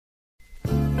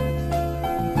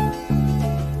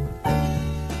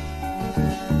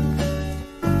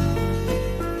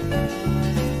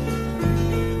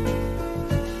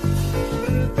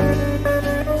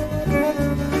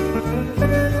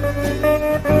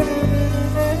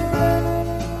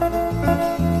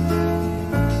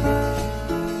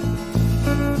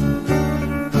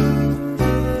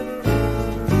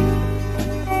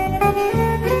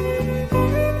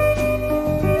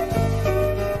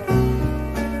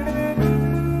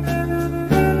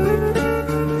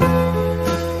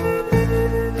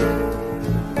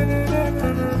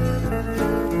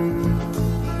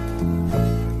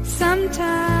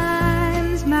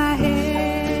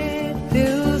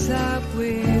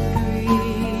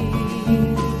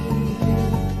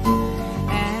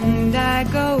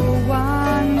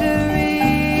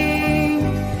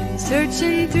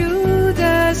searching through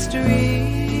the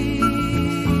streets,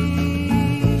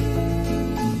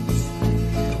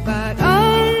 but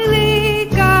only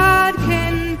God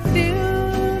can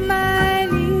fill my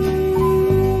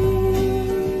needs.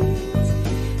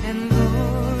 And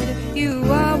Lord, you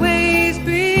always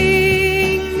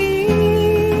bring me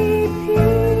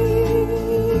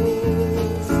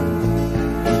peace.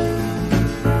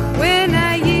 When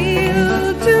I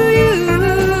yield to you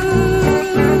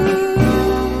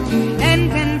and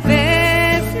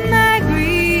confess my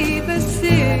grievous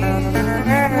sin,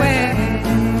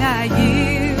 when I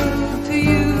yield to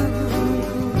you,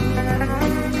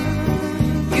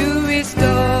 you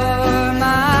restore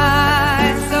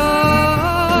my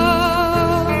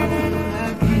soul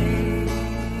again.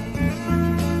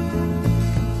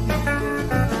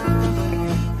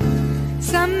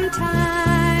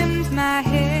 Sometimes my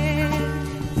head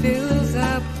fills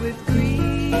up with grief,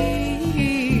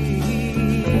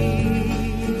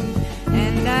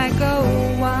 and I go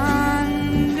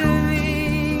wandering,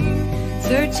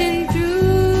 searching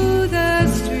through the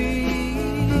streets,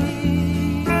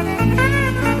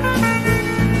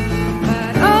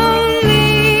 but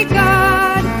only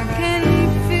God can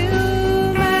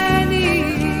fill my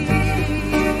needs.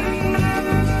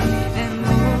 And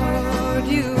Lord,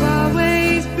 you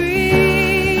always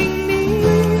bring me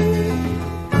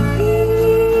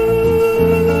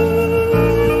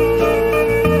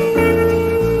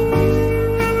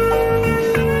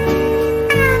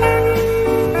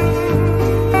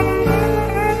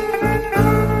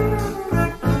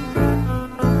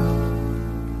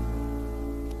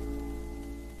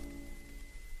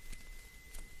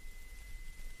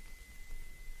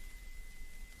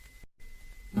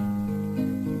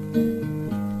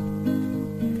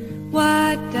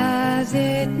What does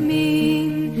it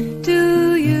mean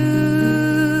to you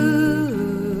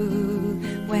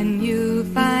when you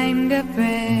find a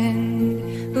friend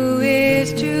who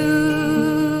is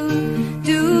true?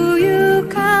 Do you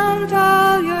count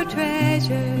all your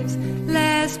treasures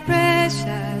less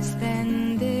precious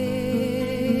than this?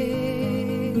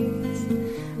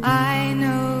 I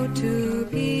know two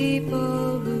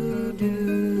people who do.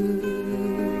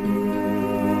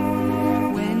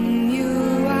 When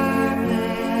you are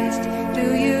blessed, do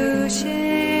you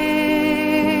share?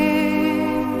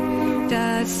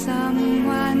 Does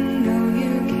someone know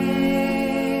you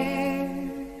care?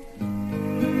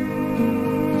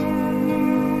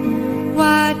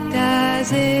 What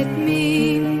does it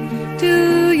mean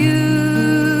to you?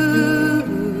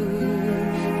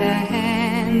 The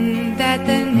hand that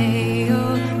the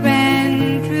nail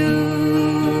ran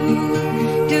through.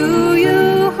 Do you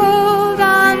hold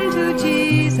on to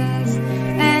Jesus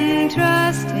and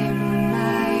trust him,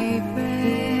 my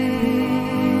friend?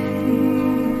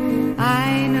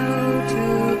 I know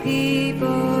two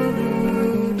people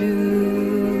who do.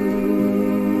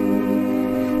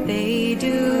 They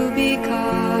do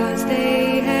because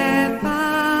they have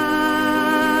found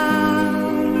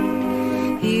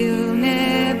he'll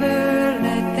never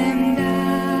let them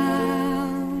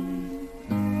down.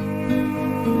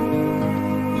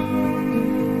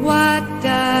 What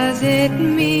does it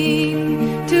mean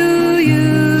to you?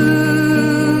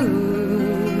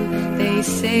 They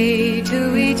say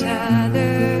to each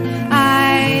other,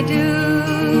 I do.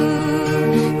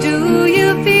 Do you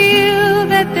feel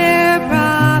that their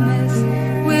promise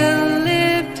will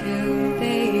live till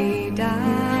they die?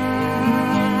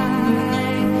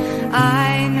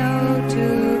 I know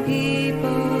two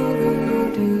people who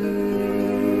do.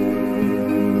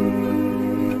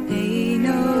 They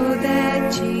know that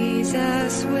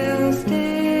Jesus will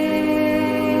stay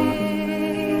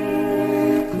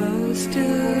close to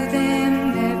them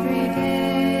every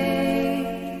day.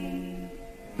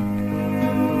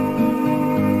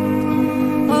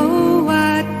 Oh,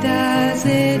 what does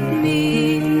it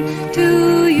mean to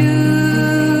you?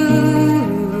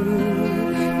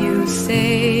 You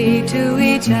say to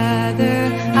each other,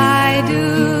 I do.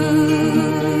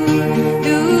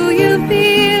 Do you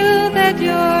feel that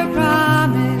your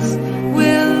promise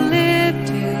will live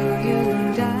till you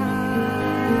die?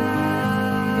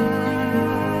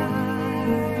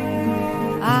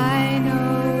 I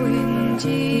know in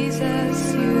Jesus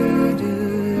you do.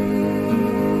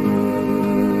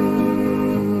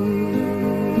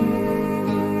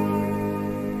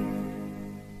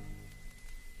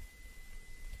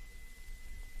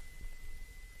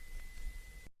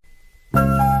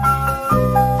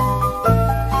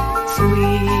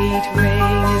 Sweet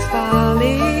rain is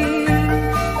falling,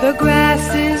 the grass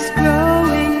is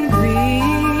growing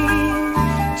green.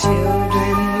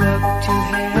 Children look to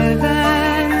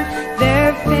heaven,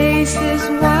 their faces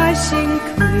washing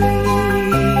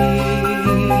clean.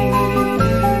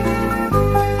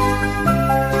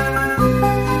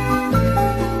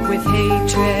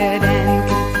 hatred and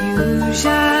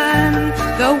confusion.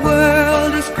 The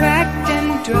world is cracked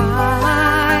and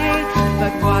dry,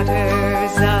 but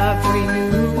waters of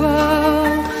renewal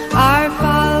are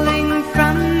falling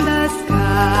from the sky.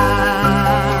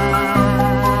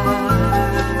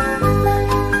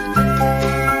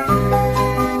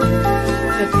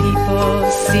 The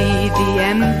people see the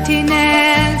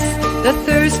emptiness, the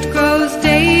thirst grows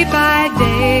day by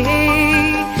day.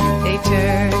 They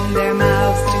turn their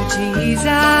mouths to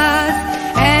Jesus,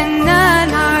 and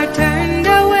none are turned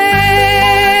away.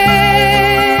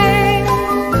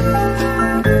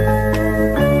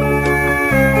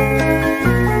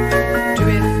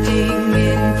 Drifting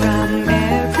in from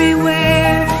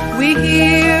everywhere, we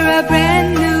hear a brand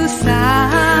new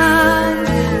sound.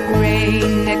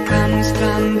 Rain that comes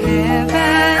from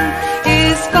heaven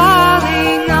is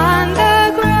falling on the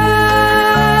ground.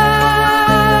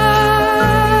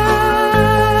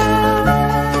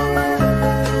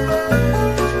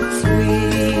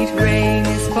 Sweet rain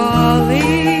is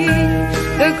falling,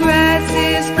 the grass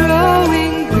is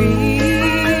growing green.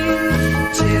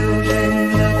 Children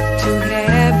look to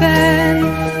heaven,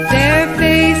 their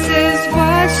faces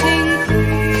washing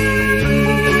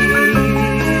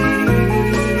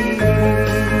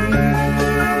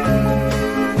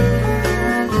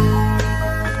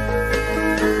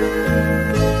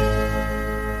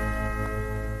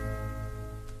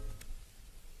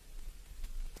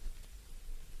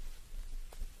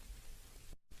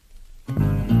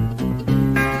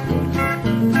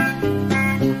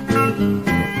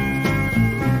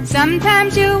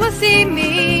Sometimes you will see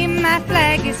me, my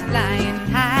flag is flying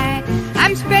high.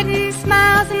 I'm spreading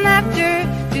smiles and laughter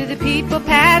to the people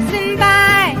passing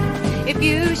by. If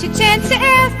you should chance to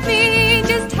ask me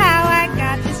just how I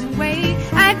got this way,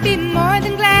 I'd be more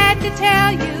than glad to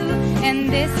tell you, and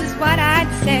this is what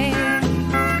I'd say.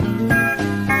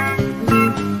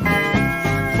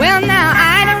 Well, now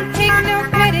I don't take no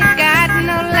credit, got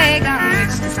no leg on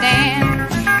which to stand.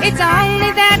 It's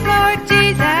only that Lord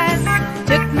Jesus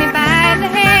took me by the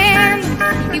hand.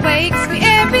 He wakes me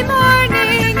every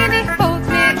morning and he holds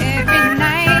me every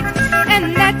night,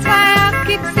 and that's why I'll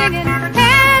keep singing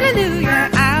hallelujah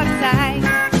outside.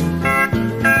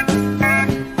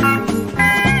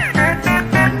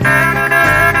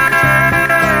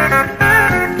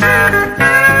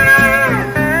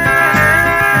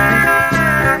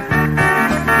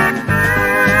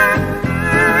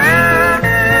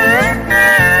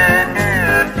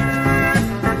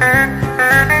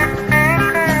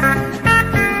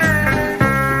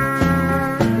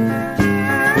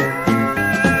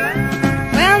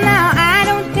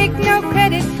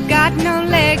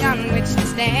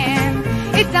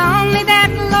 It's only that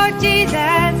Lord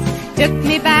Jesus took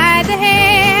me by the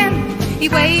hand. He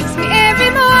wakes me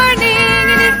every morning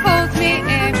and he holds me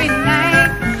every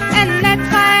night, and that's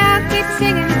why I'll keep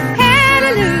singing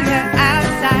hallelujah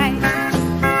outside.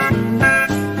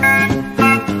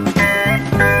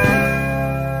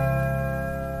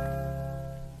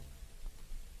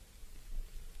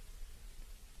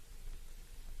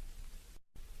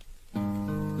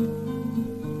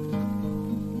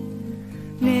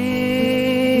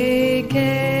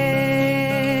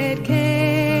 Naked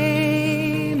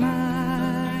came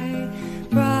I,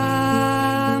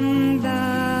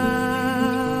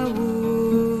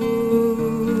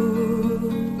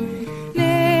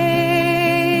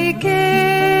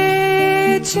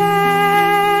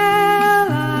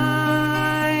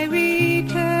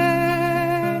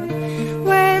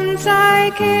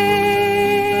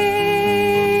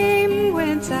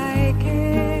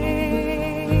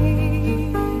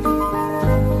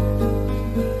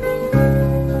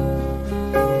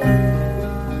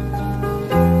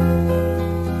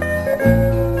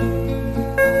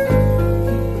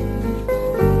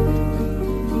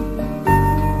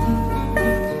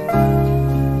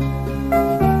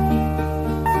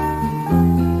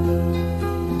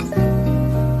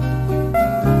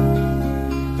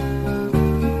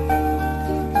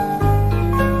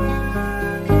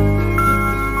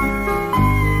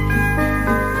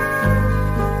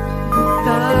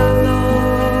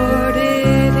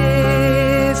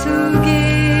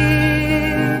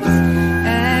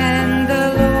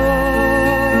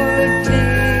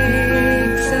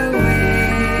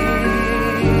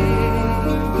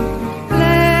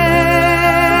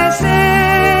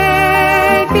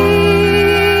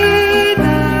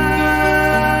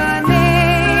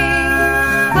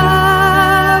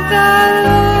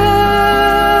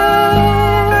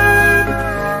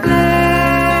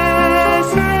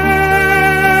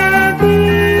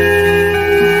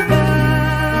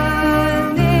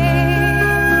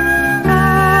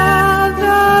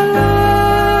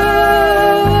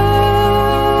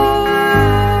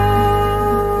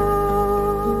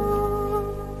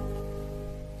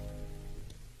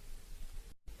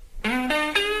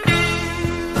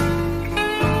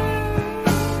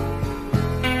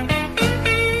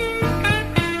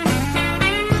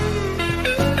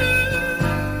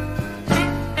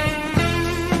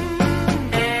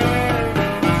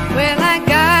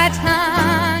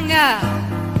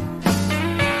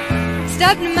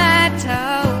 stubbed my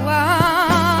toe.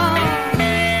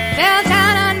 Fell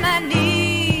down on my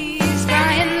knees,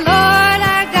 crying, Lord,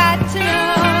 I got to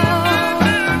know,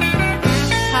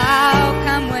 how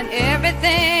come when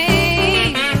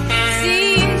everything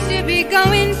seems to be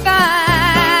going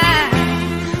fine,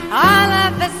 all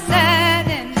of a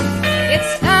sudden it's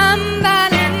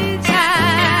stumbling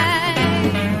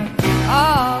time.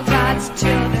 All God's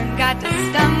children got to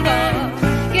stumble.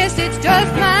 Guess it's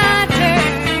just my turn,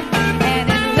 and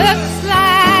it looks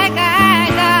like I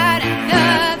got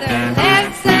another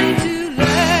lesson to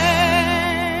learn.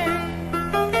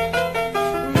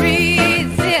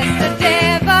 Resist the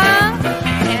devil,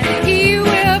 and he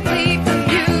will flee from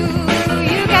you.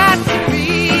 You got to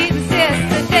resist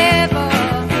the devil,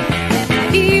 and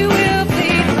he will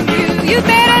flee from you. You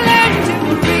better learn to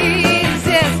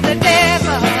resist the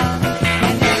devil,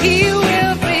 and he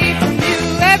will flee from you.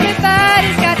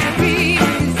 Everybody's got to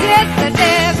resist the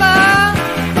devil,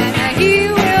 and he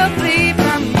will flee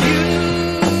from you.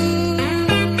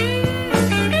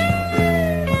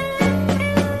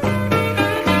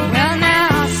 Well,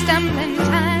 now, stumbling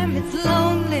time, it's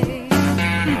lonely.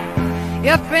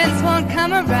 Your friends won't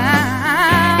come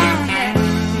around.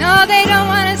 No, they don't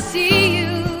want to see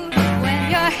you when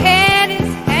your head is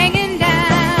hanging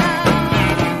down.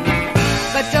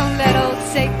 But don't let old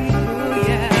Satan fool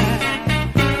you.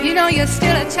 You know you're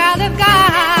still a child of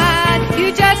God.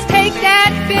 You just take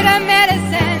that bitter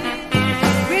medicine,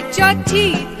 grit your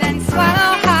teeth and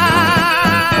swallow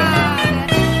hard.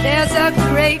 There's a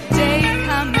great day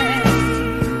coming.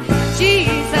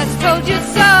 Jesus told you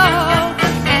so,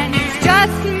 and he's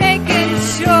just making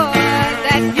sure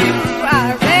that you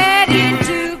are ready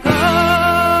to go.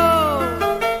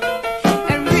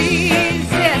 And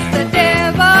resist the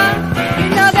devil. You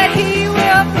know that he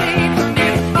will flee from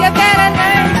you. You better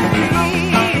learn to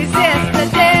resist the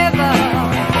devil,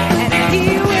 and he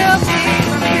will flee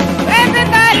from you.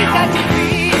 Everybody's got to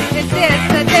resist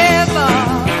the devil,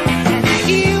 and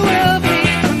he will flee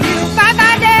from you.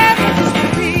 Bye-bye, devil.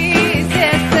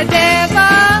 Resist the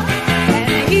devil, and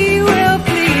he will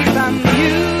flee from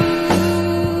you.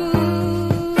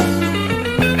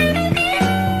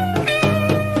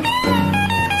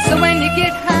 So when you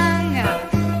get hung up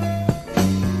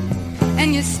and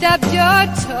you stub your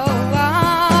toe,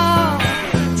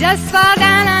 just fall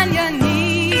down on your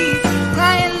knees,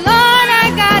 crying, Lord, I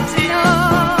got to know,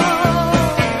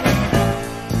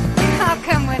 how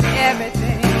come when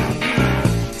everything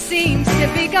seems to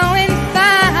be going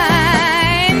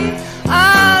fine,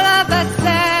 all of a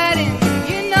sudden,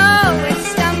 you know it's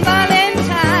stumbling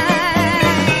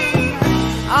time.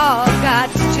 All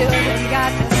God's children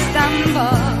got to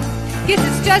stumble. Guess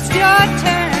it's just your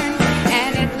turn,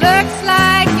 and it looks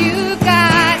like you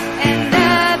got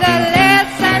another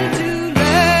lesson to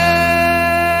learn.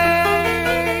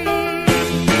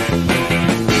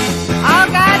 All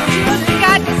God's children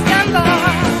got to stumble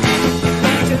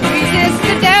to resist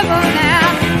the devil now.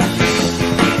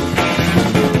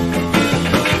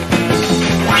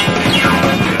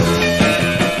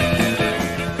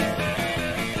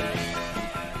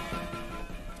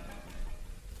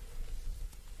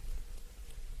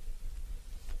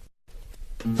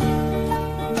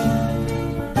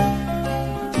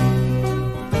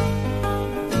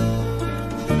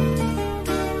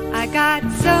 I got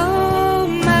so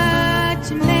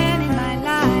much man in my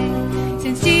life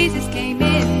since Jesus came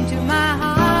into my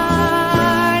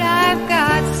heart. I've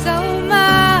got so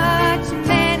much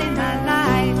man in my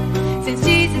life since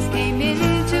Jesus came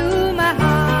into my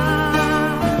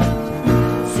heart.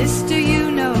 Sister,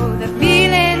 you know the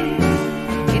feeling.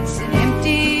 It's an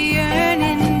empty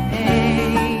yearning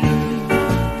pain.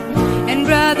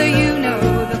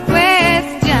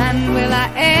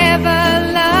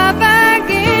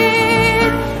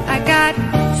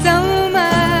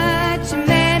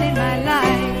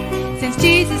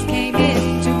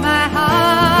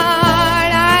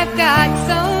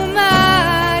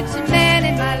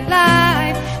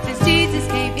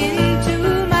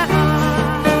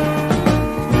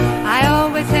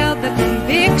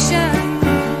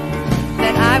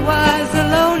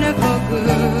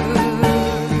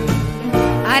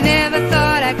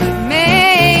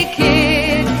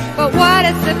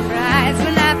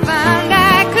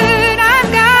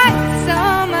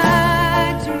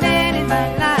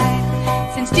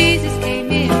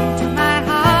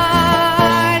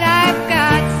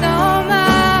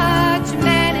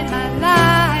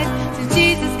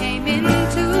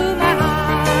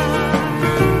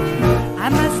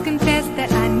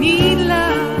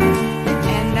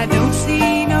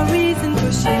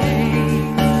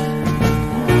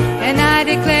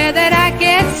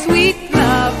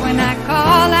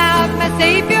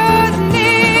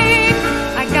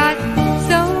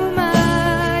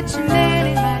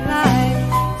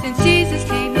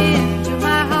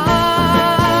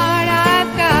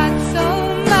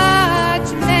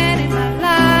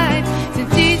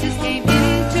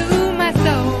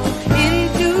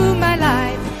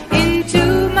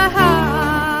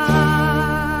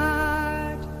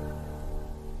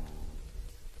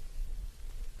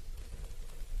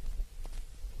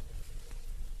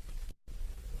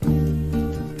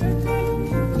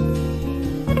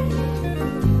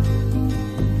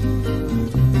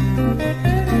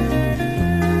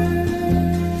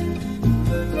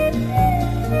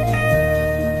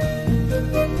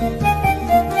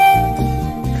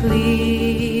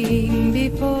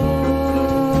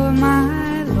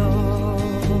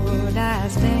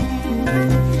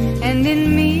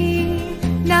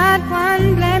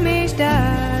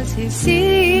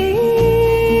 see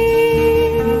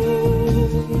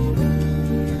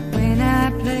when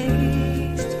I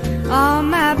placed all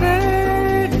my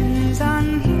burdens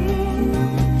on Him.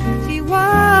 He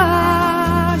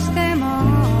washed them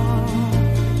all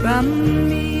from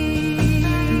me.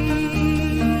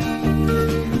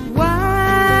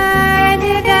 Why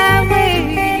did I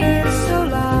wait so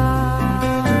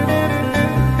long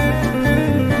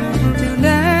to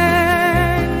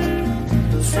learn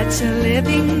such a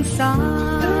living song?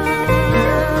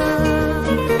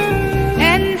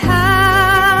 And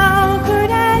how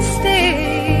could I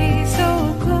stay so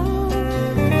close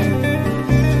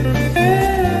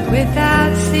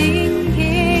without seeing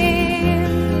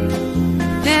Him,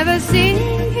 never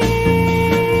seeing Him?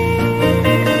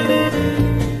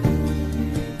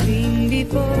 Clean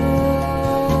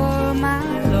before my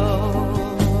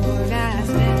Lord I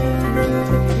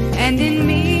stand, and in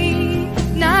me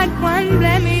not one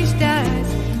blemish does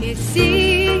He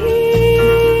see.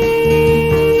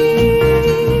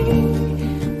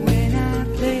 When I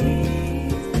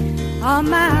place all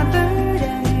my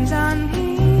burdens on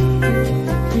Him,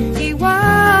 He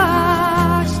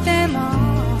washed them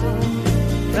all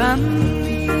from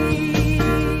me.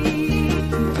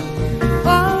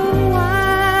 Oh,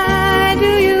 why do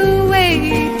you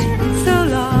wait so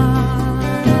long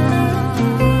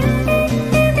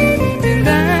to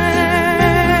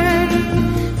learn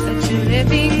such a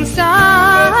living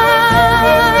song?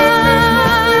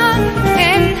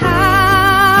 And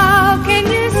how can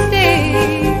you stay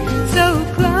so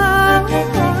close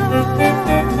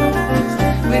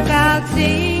without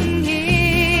seeing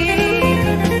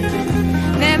Him,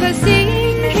 never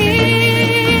seeing Him?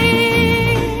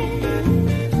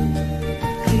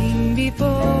 Clean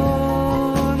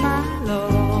before my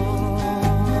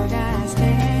Lord I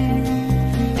stand,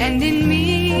 and in me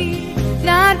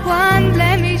not one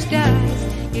blemish does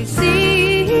He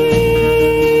see.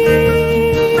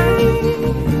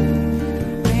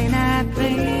 When I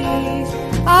place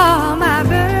all my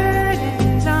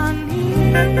burdens on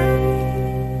Him,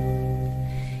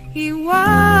 He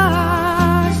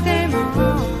washed them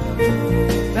all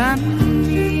from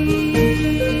me.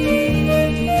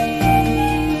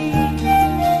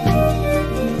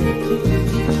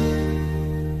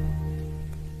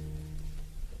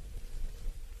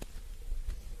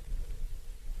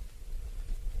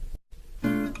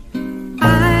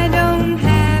 I don't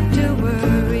have to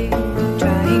worry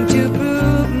trying to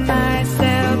prove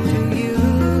myself to you.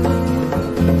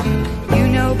 You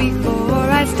know before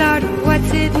I start what's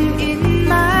hidden in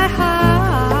my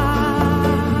heart.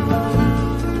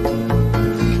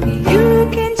 You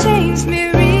can change me,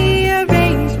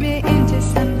 rearrange me into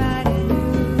somebody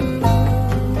new.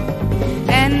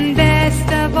 And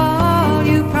best of all,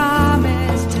 you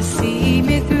promise to see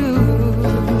me through.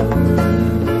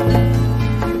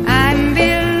 I'm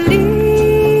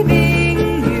believing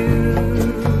you,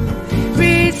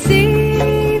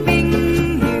 receiving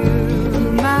you,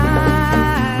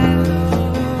 my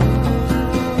Lord,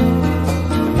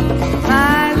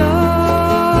 my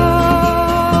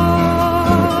Lord.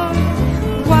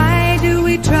 Why do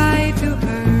we try to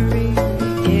hurry,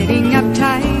 getting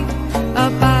uptight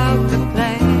about the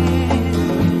plan?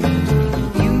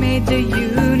 You made the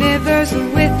universe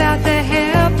without the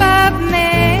help of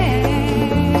man.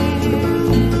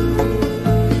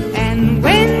 And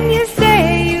when you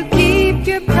say you keep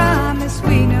your promise,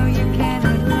 we know you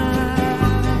cannot lie.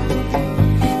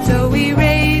 So we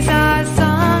raise our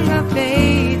song of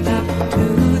faith up to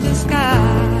the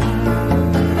sky.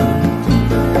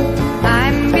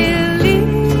 I'm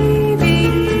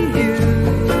believing you,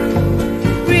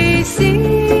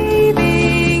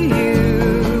 receiving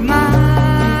you, my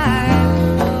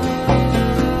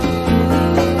Lord.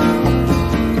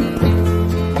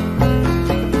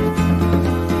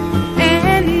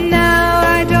 And now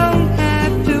I don't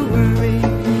have to worry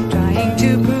trying to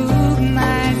prove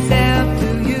myself to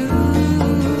you.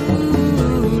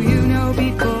 You know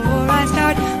before I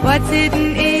start what's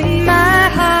hidden in my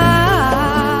heart.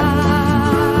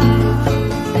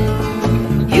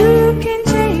 You can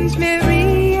change me,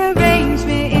 rearrange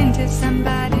me into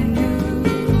somebody new.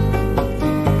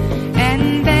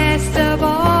 And best of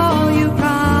all, you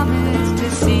promise to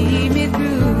see me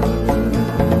through.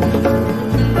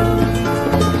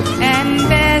 And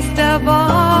best of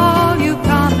all, you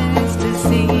promise to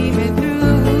see me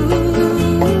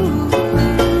through.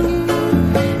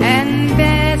 And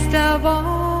best of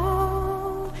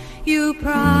all, you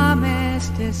promise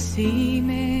to see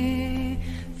me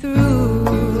through.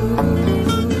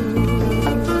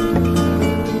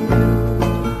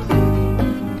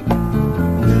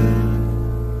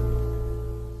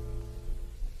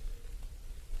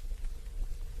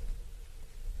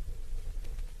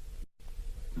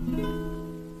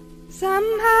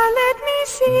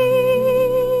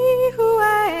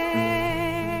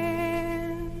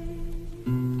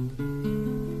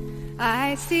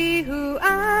 I see who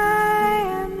I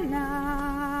am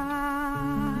not,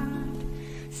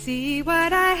 see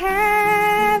what I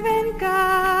haven't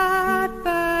got,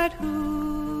 but who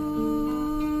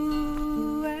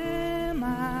am I?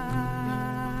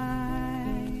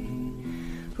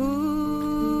 Who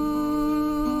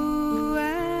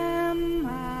am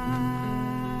I?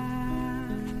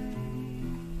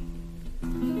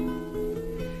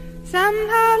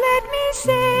 Somehow let me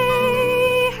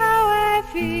say how I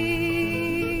feel.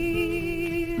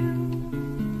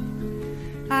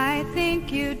 I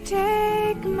think you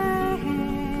take my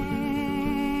hand.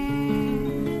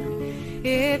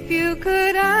 If you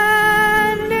could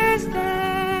understand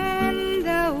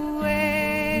the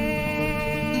way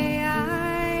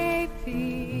I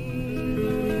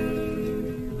feel,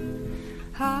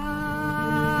 how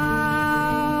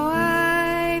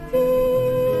I feel.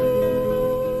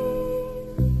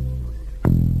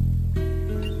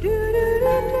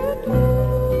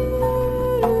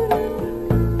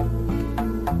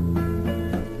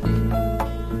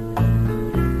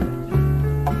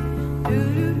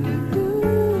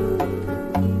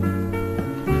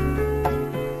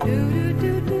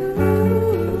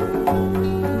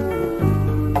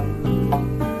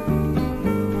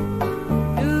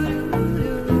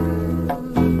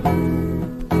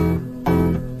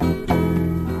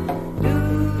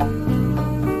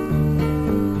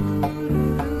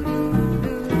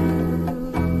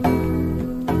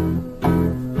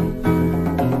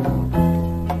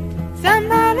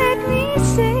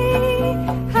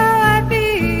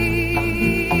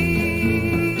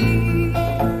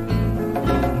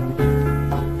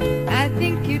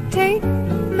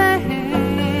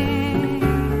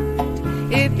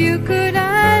 If you could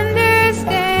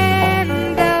understand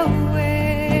the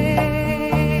way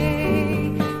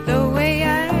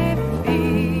I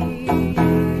feel,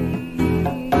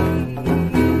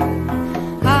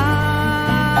 how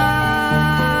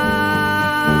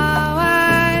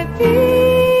I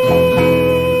feel.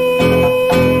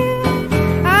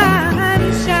 I'm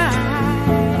shy,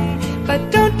 but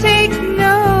don't take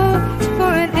no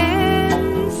for an answer.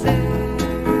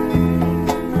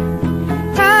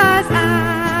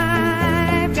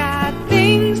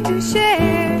 To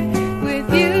share with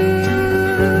you.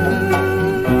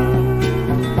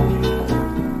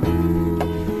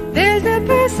 There's a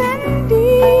person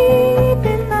deep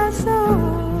in my soul.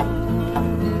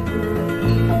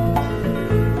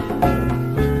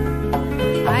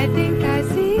 I think I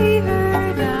see her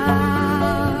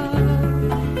now.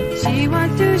 She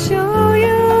wants to show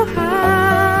you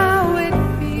how it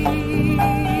feels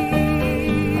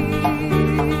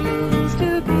to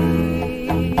be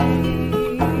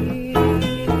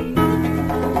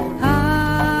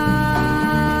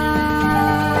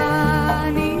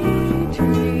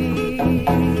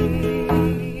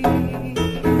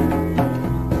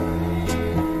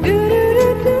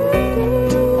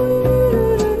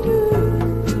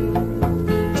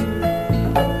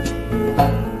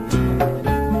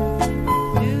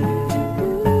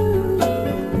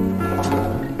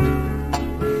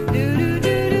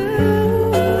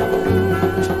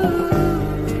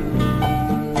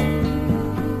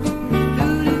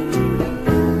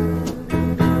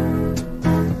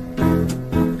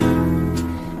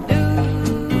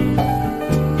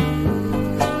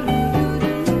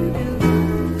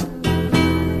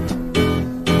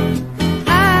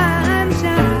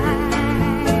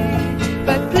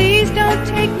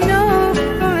take no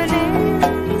for an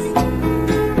answer,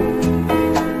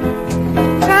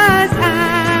 'cause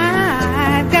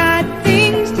I've got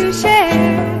things to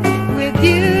share with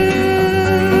you.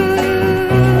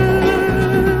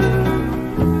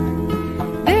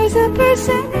 There's a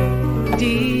person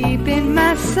deep in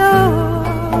my soul.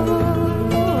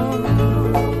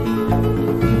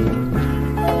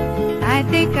 I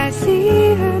think I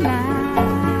see her now.